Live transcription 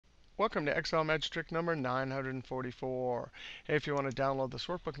Welcome to Excel Magic Trick number 944. Hey, if you want to download this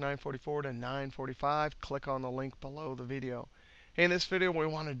workbook 944 to 945, click on the link below the video. Hey, in this video, we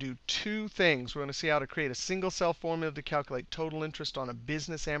want to do two things. We want to see how to create a single cell formula to calculate total interest on a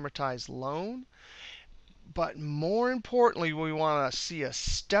business amortized loan. But more importantly, we want to see a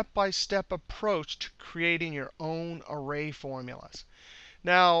step-by-step approach to creating your own array formulas.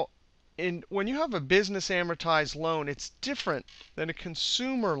 Now, when you have a business amortized loan, it's different than a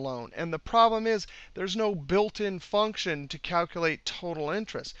consumer loan. And the problem is there's no built-in function to calculate total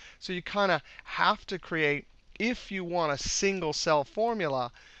interest. So you kind of have to create, if you want a single cell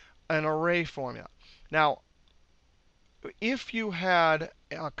formula, an array formula. Now, if you had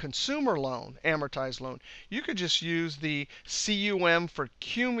a consumer loan, amortized loan, you could just use the CUM for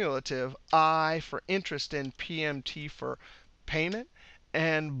cumulative, I for interest, and PMT for payment.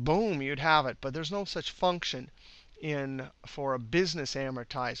 And boom, you'd have it. But there's no such function for a business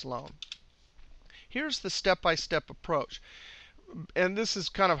amortized loan. Here's the step-by-step approach. And this is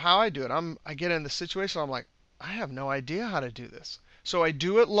kind of how I do it. I get in the situation, I'm like, I have no idea how to do this. So I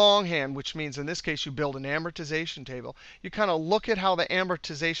do it longhand, which means in this case you build an amortization table. You kind of look at how the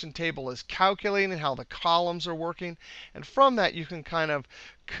amortization table is calculating, how the columns are working. And from that, you can kind of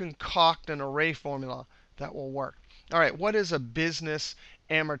concoct an array formula that will work. All right, what is a business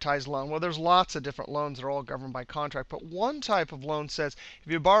amortized loan? Well, there's lots of different loans. They're all governed by contract. But one type of loan says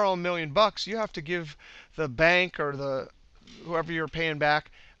if you borrow $1 million, you have to give the bank or whoever you're paying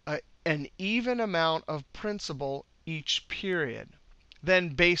back an even amount of principal each period. Then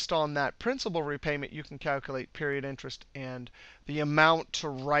based on that principal repayment, you can calculate period interest and the amount to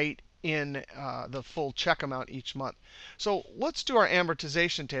write in the full check amount each month. So let's do our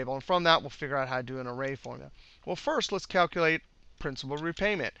amortization table. And from that, we'll figure out how to do an array formula. Well, first, let's calculate principal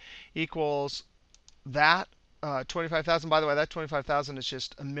repayment equals that 25,000. By the way, that 25,000 is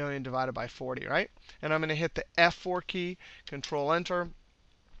just $1 million divided by 40, right? And I'm going to hit the F4 key, Control Enter,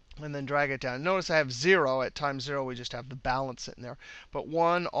 and then drag it down. Notice I have 0. At time 0, we just have the balance sitting there. But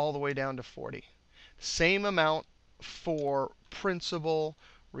 1 all the way down to 40. Same amount for principal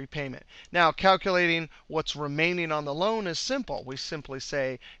repayment. Now, calculating what's remaining on the loan is simple. We simply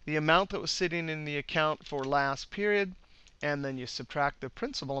say the amount that was sitting in the account for last period, and then you subtract the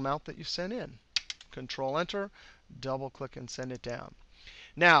principal amount that you sent in. Control Enter, double click, and send it down.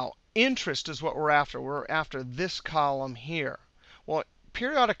 Now, interest is what we're after. We're after this column here. Well,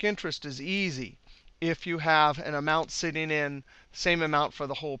 periodic interest is easy if you have an amount sitting in, same amount for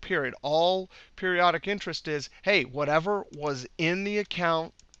the whole period. All periodic interest is, hey, whatever was in the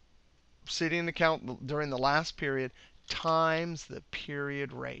account, sitting in the account during the last period, times the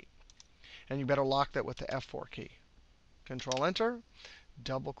period rate. And you better lock that with the F4 key. Control Enter,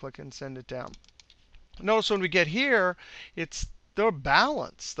 double click, and send it down. Notice when we get here, it's the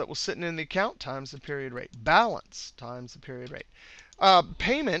balance that was sitting in the account times the period rate. Balance times the period rate.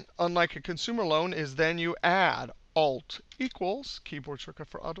 Payment, unlike a consumer loan, is then you add Alt equals, keyboard shortcut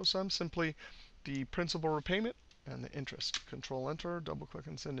for AutoSum, simply the principal repayment and the interest. Control Enter, double click,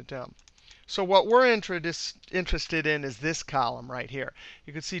 and send it down. So what we're interested in is this column right here.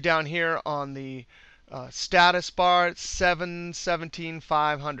 You can see down here on the status bar, it's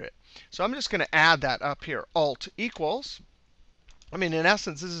 717,500. So I'm just going to add that up here. Alt equals. I mean, in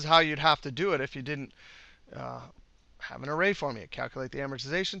essence, this is how you'd have to do it if you didn't have an array formula. Calculate the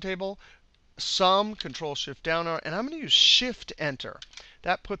amortization table, sum, Control Shift down arrow, and I'm going to use Shift Enter.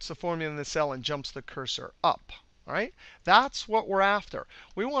 That puts the formula in the cell and jumps the cursor up. All right? That's what we're after.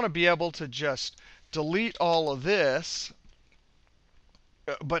 We want to be able to just delete all of this,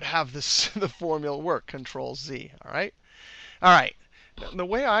 but have this the formula work. Control Z. All right? All right. Now, the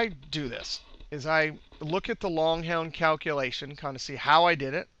way I do this is I look at the longhand calculation, kind of see how I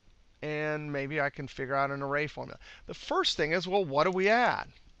did it, and maybe I can figure out an array formula. The first thing is, well, what do we add?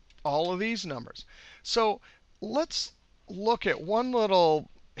 All of these numbers. So let's look at one little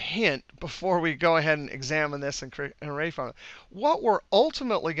hint before we go ahead and examine this and create an array formula. What we're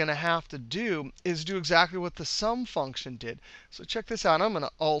ultimately going to have to do is do exactly what the sum function did. So check this out. I'm going to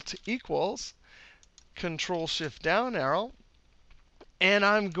Alt equals, Control Shift down arrow. And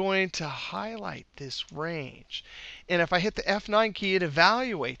I'm going to highlight this range. And if I hit the F9 key, it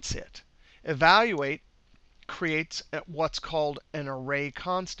evaluates it. Evaluate creates what's called an array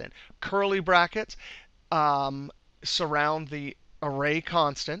constant. Curly brackets surround the array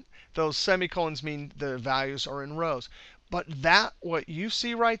constant. Those semicolons mean the values are in rows. But what you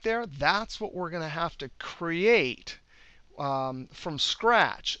see right there, that's what we're going to have to create from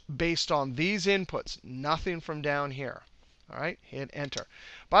scratch based on these inputs. Nothing from down here. All right, hit Enter.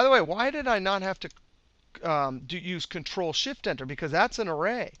 By the way, why did I not have to use Control Shift Enter because that's an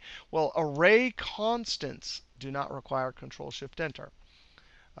array. Well, array constants do not require Control Shift Enter.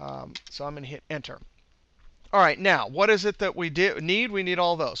 So I'm going to hit Enter. All right, now what is it that we need? We need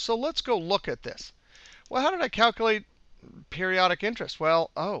all those. So let's go look at this. Well, how did I calculate periodic interest?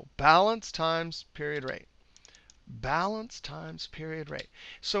 Well, balance times period rate. Balance times period rate.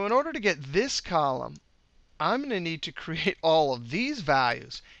 So in order to get this column, I'm going to need to create all of these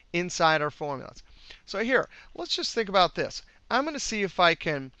values inside our formulas. So here, let's just think about this. I'm going to see if I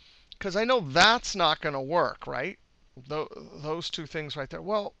can, because I know that's not going to work, right? Those two things right there.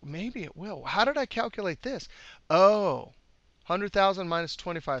 Well, maybe it will. How did I calculate this? Oh, 100,000 minus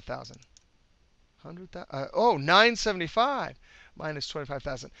 25,000. 975 minus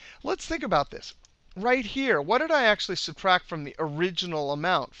 25,000. Let's think about this. Right here, what did I actually subtract from the original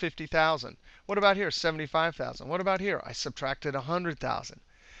amount, 50,000? What about here, 75,000? What about here? I subtracted 100,000.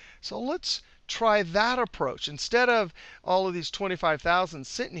 So let's try that approach. Instead of all of these 25,000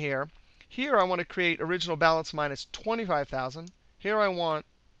 sitting here, I want to create original balance minus 25,000. Here I want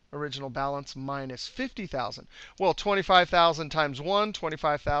original balance minus 50,000. Well, 25,000 times 1,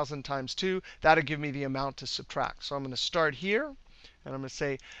 25,000 times 2, that'll give me the amount to subtract. So I'm going to start here, and I'm going to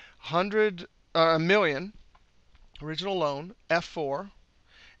say a million, original loan, F4.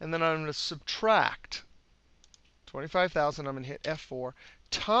 And then I'm going to subtract 25,000. I'm going to hit F4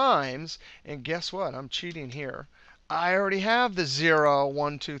 times, and guess what? I'm cheating here. I already have the 0,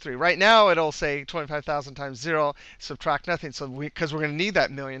 1, 2, 3. Right now, it'll say 25,000 times 0, subtract nothing. So because we're going to need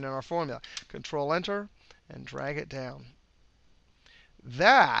that million in our formula. Control Enter and drag it down.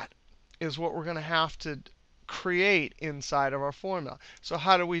 That is what we're going to have to create inside of our formula. So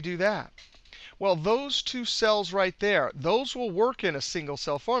how do we do that? Well, those two cells right there, those will work in a single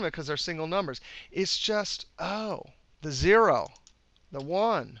cell formula because they're single numbers. It's just, the 0, the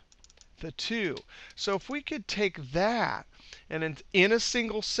 1, the 2. So if we could take that and in a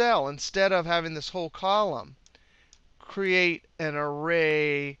single cell, instead of having this whole column, create an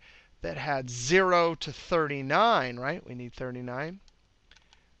array that had 0 to 39, right? We need 39.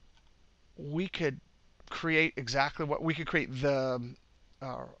 We could create exactly what we could create the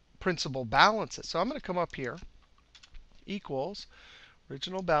principal balances. So I'm going to come up here, equals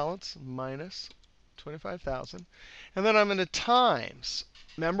original balance minus 25,000. And then I'm going to times.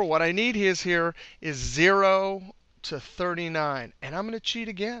 Remember, what I need is 0 to 39. And I'm going to cheat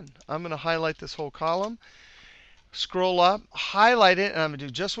again. I'm going to highlight this whole column, scroll up, highlight it, and I'm going to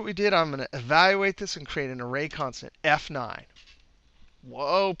do just what we did. I'm going to evaluate this and create an array constant, F9.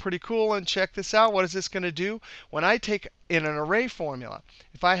 Whoa, pretty cool. And check this out. What is this going to do? When I take in an array formula,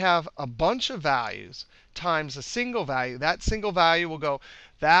 if I have a bunch of values times a single value, that single value will go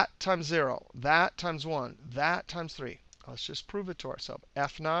that times 0, that times 1, that times 3. Let's just prove it to ourselves.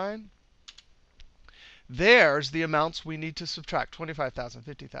 F9. There's the amounts we need to subtract, 25,000,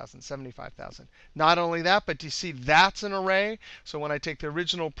 50,000, 75,000. Not only that, but you see that's an array. So when I take the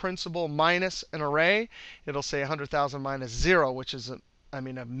original principal minus an array, it'll say 100,000 minus 0, which is a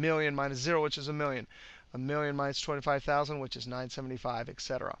million minus 0, which is a million. A million minus 25,000, which is 975,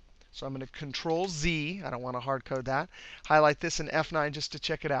 etc. So I'm going to Control Z. I don't want to hard code that. Highlight this in F9 just to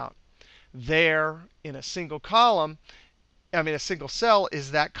check it out. There, in a single column, a single cell,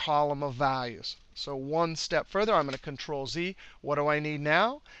 is that column of values. So one step further, I'm going to Control Z. What do I need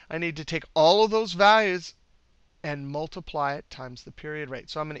now? I need to take all of those values and multiply it times the period rate.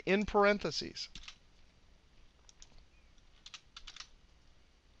 So I'm going to in parentheses.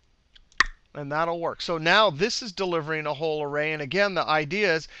 And that'll work. So now this is delivering a whole array. And again, the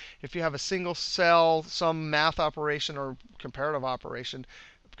idea is if you have a single cell, some math operation or comparative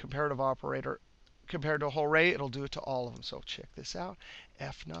operator, compared to a whole array, it'll do it to all of them. So check this out,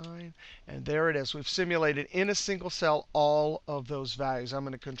 F9. And there it is. We've simulated in a single cell all of those values. I'm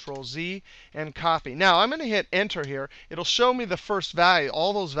going to Control Z and copy. Now I'm going to hit Enter here. It'll show me the first value.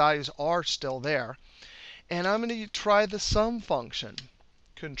 All those values are still there. And I'm going to try the sum function.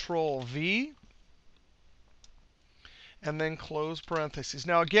 Control V, and then close parentheses.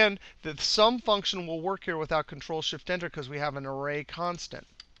 Now again, the sum function will work here without Control Shift Enter because we have an array constant.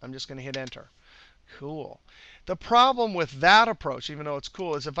 I'm just going to hit Enter. Cool. The problem with that approach, even though it's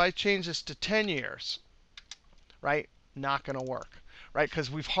cool, is if I change this to 10 years, right, not going to work, right,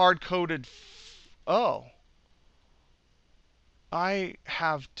 because we've hard-coded. Oh, I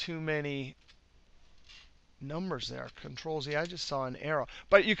have too many numbers there. Control Z, I just saw an arrow.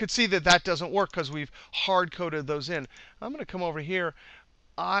 But you could see that that doesn't work because we've hard-coded those in. I'm going to come over here.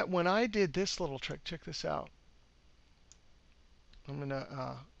 When I did this little trick, check this out. I'm going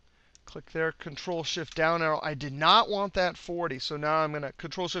to click there, Control Shift down arrow. I did not want that 40, so now I'm going to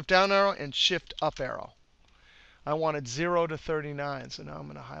Control Shift down arrow and Shift up arrow. I wanted 0 to 39. So now I'm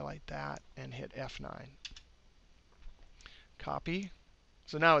going to highlight that and hit F9. Copy.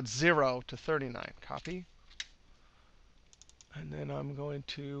 So now it's 0 to 39. Copy. And then I'm going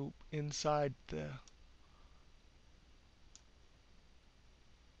to inside the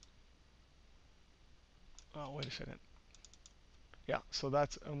wait a second. Yeah, so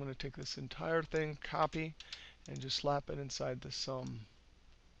that's, I'm going to take this entire thing, copy, and just slap it inside the sum.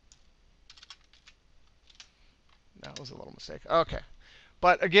 That was a little mistake. OK.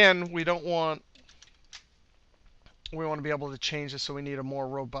 But again, we don't want, we want to be able to change this, so we need a more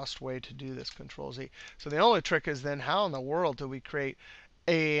robust way to do this, Control Z. So the only trick is then how in the world do we create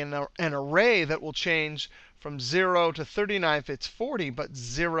an array that will change from 0 to 39 if it's 40, but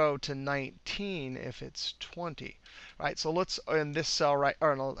 0 to 19 if it's 20. Right, so let's, in this cell right,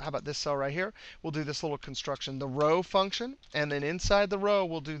 or no, how about this cell right here? We'll do this little construction, the row function, and then inside the row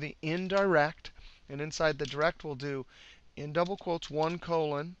we'll do the indirect, and inside the direct we'll do in double quotes 1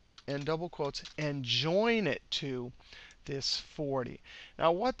 colon, end double quotes, and join it to this 40.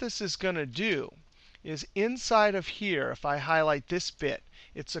 Now what this is going to do is inside of here, if I highlight this bit,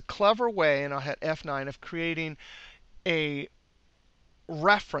 it's a clever way, and I'll hit F9, of creating a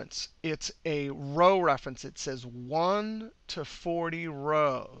reference. It's a row reference. It says 1 to 40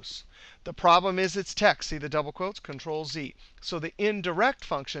 rows. The problem is it's text. See the double quotes? Control Z. So the indirect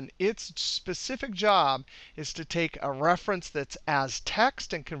function, its specific job is to take a reference that's as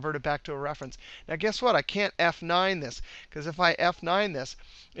text and convert it back to a reference. Now guess what? I can't F9 this, because if I F9 this,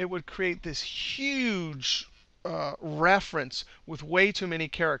 it would create this huge reference with way too many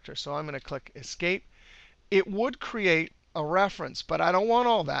characters. So I'm going to click Escape. It would create a reference, but I don't want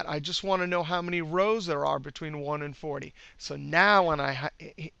all that. I just want to know how many rows there are between 1 and 40. So now when I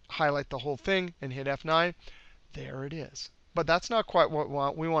highlight the whole thing and hit F9, there it is. But that's not quite what we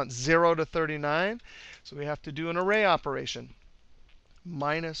want. We want 0 to 39. So we have to do an array operation.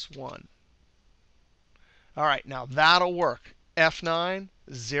 -1. All right, now that'll work. F9,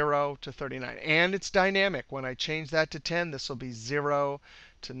 0 to 39. And it's dynamic. When I change that to 10, this will be 0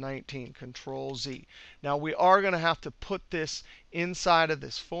 to 19. Control Z. Now we are going to have to put this inside of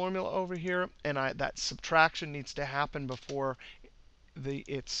this formula over here, and that subtraction needs to happen before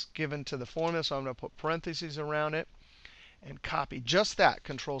it's given to the formula. So I'm going to put parentheses around it and copy just that.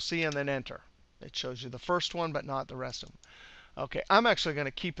 Control C and then Enter. It shows you the first one, but not the rest of them. OK, I'm actually going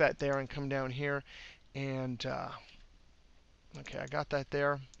to keep that there and come down here. And OK, I got that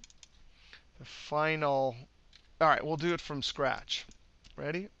there. The final. All right, we'll do it from scratch.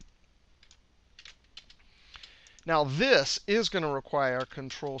 Ready? Now this is going to require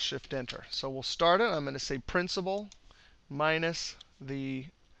Control Shift Enter. So we'll start it. I'm going to say principal minus the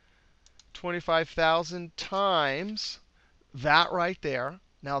 25,000 times that right there.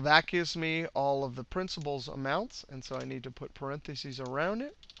 Now that gives me all of the principal's amounts, and so I need to put parentheses around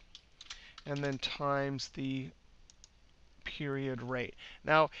it, and then times the period rate.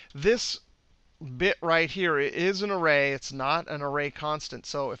 Now this bit right here is an array. It's not an array constant.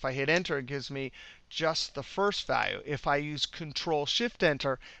 So if I hit Enter, it gives me just the first value. If I use Control Shift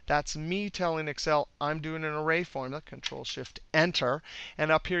Enter, that's me telling Excel I'm doing an array formula. Control Shift Enter.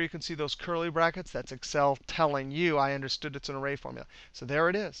 And up here you can see those curly brackets. That's Excel telling you I understood it's an array formula. So there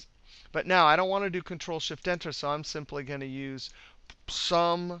it is. But now I don't want to do Control Shift Enter, so I'm simply going to use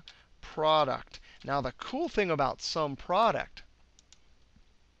sum product. Now the cool thing about sum product,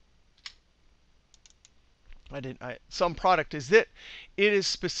 sum product is that it is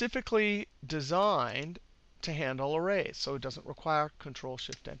specifically designed to handle arrays. So it doesn't require Control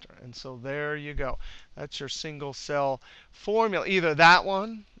Shift Enter. And so there you go. That's your single cell formula. Either that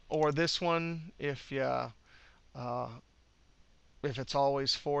one or this one. If it's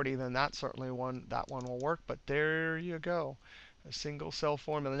always 40, then that one will work. But there you go. A single cell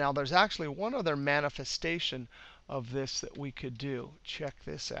formula. Now there's actually one other manifestation of this that we could do. Check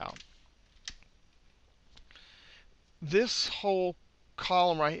this out. This whole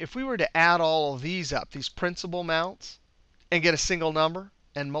column right, if we were to add all of these up, these principal amounts, and get a single number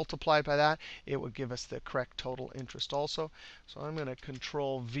and multiply it by that, it would give us the correct total interest also. So I'm going to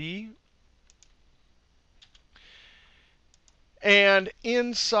Control V. And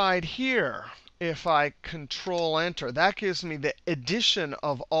inside here, if I Control Enter, that gives me the addition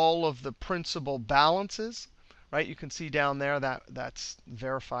of all of the principal balances. Right? You can see down there that that's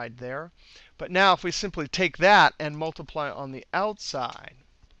verified there. But now if we simply take that and multiply on the outside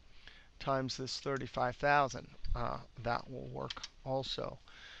times this 35,000, that will work also.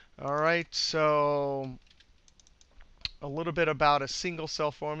 All right, so a little bit about a single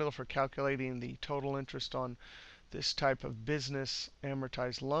cell formula for calculating the total interest on this type of business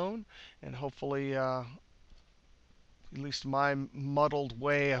amortized loan. And hopefully at least my muddled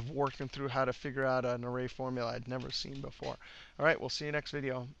way of working through how to figure out an array formula I'd never seen before. All right, we'll see you next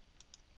video.